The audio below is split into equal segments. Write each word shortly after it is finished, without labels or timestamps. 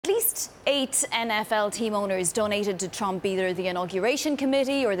least 8 NFL team owners donated to Trump, either the inauguration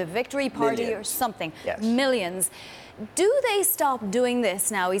committee or the victory party or something. Yes. Millions. Do they stop doing this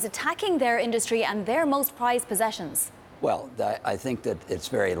now? He's attacking their industry and their most prized possessions. Well, I think that it's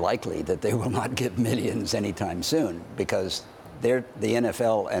very likely that they will not give millions anytime soon, because the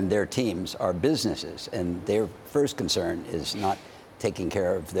NFL and their teams are businesses, and their first concern is not taking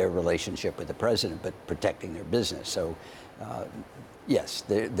care of their relationship with the president, but protecting their business. So, yes,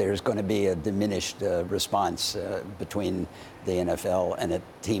 there's going to be a diminished response between the NFL and the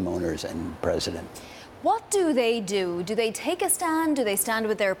team owners and president. What do? Do they take a stand? Do they stand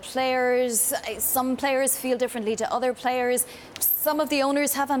with their players? Some players feel differently to other players. Some of the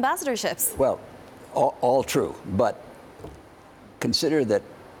owners have ambassadorships. Well, all true, but consider that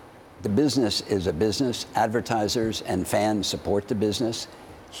the business is a business. Advertisers and fans support the business.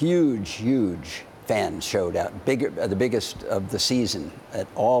 Huge fans showed up, the biggest of the season at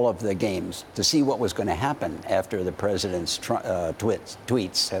all of the games, to see what was going to happen after the president's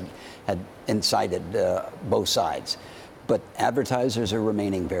tweets had incited both sides. But advertisers are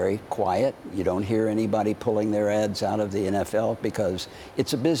remaining very quiet. You don't hear anybody pulling their ads out of the NFL because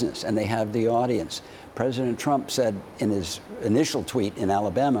it's a business and they have the audience. President Trump said in his initial tweet in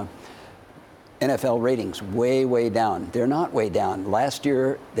Alabama, NFL ratings way down. They're not way down. Last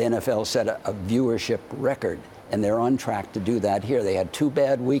year, the NFL set a viewership record, and they're on track to do that here. They had 2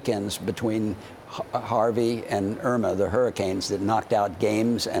 bad weekends between Harvey and Irma, the hurricanes, that knocked out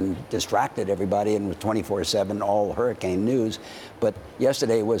games and distracted everybody, and with 24/7 all hurricane news. But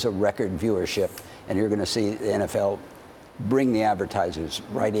yesterday was a record viewership, and you're going to see the NFL bring the advertisers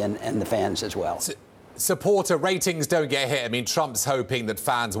right in, and the fans as well. Supporter ratings don't get hit. I mean, Trump's hoping that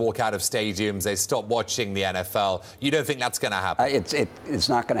fans walk out of stadiums, they stop watching the NFL. You don't think that's going to happen? It's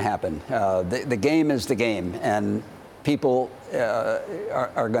not going to happen. The game is the game, and people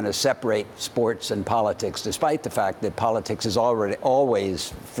are going to separate sports and politics, despite the fact that politics has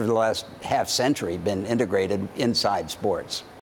always, for the last half century, been integrated inside sports.